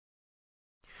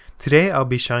Today I'll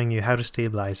be showing you how to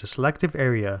stabilize a selective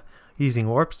area using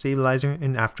Warp Stabilizer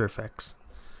in After Effects.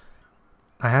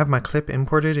 I have my clip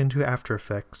imported into After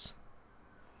Effects.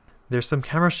 There's some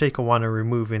camera shake I want to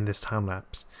remove in this time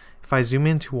lapse. If I zoom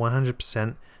in to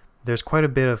 100%, there's quite a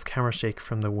bit of camera shake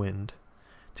from the wind.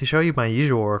 To show you my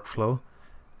usual workflow,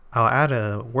 I'll add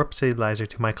a Warp Stabilizer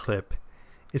to my clip.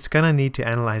 It's gonna need to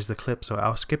analyze the clip, so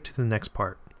I'll skip to the next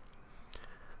part.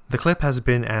 The clip has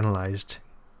been analyzed.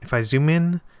 If I zoom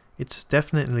in, it's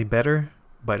definitely better,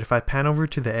 but if I pan over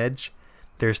to the edge,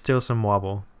 there's still some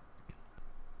wobble.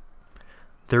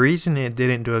 The reason it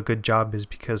didn't do a good job is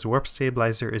because Warp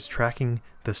Stabilizer is tracking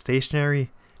the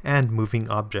stationary and moving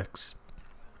objects.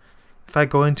 If I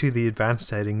go into the advanced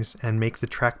settings and make the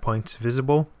track points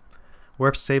visible,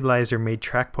 Warp Stabilizer made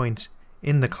track points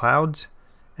in the clouds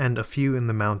and a few in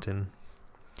the mountain.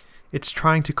 It's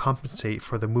trying to compensate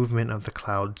for the movement of the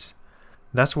clouds.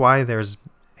 That's why there's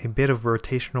a bit of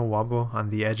rotational wobble on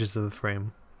the edges of the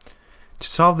frame. To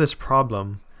solve this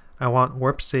problem, I want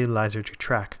Warp Stabilizer to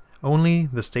track only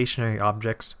the stationary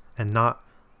objects and not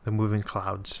the moving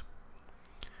clouds.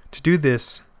 To do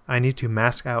this, I need to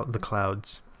mask out the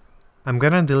clouds. I'm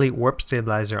gonna delete Warp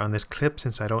Stabilizer on this clip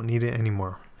since I don't need it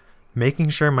anymore. Making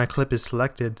sure my clip is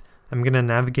selected, I'm gonna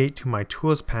navigate to my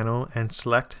Tools panel and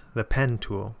select the Pen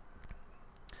tool.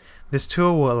 This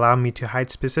tool will allow me to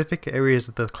hide specific areas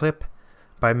of the clip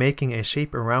by making a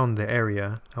shape around the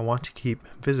area I want to keep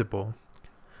visible.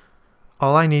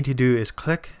 All I need to do is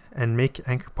click and make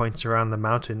anchor points around the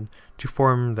mountain to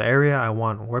form the area I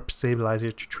want Warp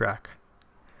Stabilizer to track.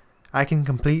 I can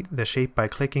complete the shape by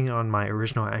clicking on my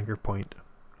original anchor point.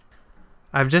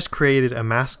 I've just created a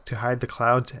mask to hide the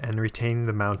clouds and retain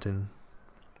the mountain.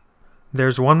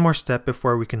 There's one more step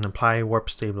before we can apply Warp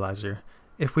Stabilizer.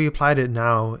 If we applied it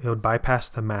now, it would bypass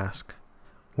the mask.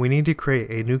 We need to create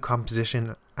a new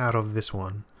composition out of this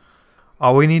one.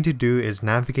 All we need to do is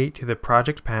navigate to the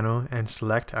project panel and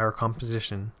select our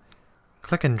composition.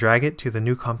 Click and drag it to the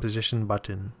new composition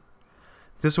button.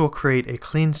 This will create a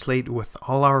clean slate with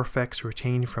all our effects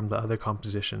retained from the other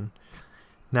composition.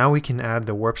 Now we can add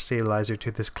the Warp Stabilizer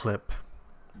to this clip.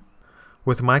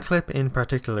 With my clip in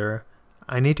particular,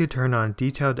 I need to turn on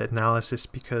detailed analysis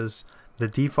because the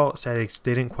default settings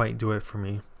didn't quite do it for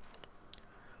me.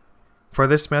 For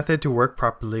this method to work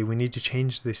properly, we need to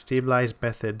change the stabilize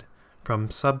method from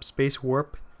subspace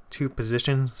warp to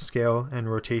position, scale,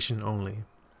 and rotation only.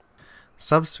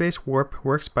 Subspace warp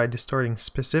works by distorting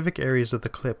specific areas of the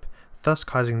clip, thus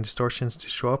causing distortions to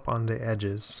show up on the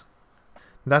edges.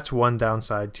 That's one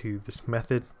downside to this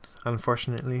method,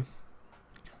 unfortunately.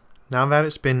 Now that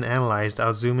it's been analyzed,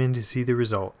 I'll zoom in to see the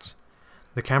results.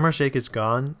 The camera shake is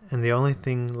gone, and the only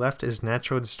thing left is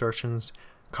natural distortions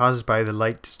caused by the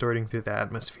light distorting through the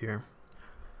atmosphere.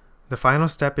 The final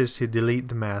step is to delete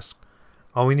the mask.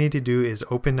 All we need to do is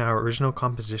open our original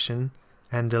composition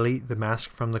and delete the mask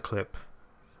from the clip.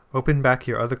 Open back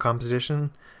your other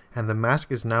composition and the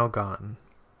mask is now gone.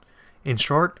 In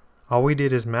short, all we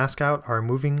did is mask out our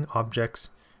moving objects,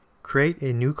 create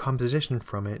a new composition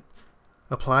from it,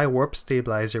 apply Warp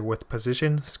Stabilizer with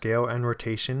position, scale, and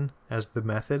rotation as the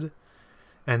method,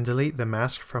 and delete the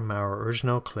mask from our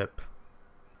original clip.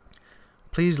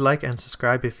 Please like and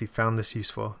subscribe if you found this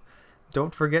useful.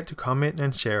 Don't forget to comment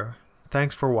and share.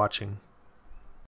 Thanks for watching.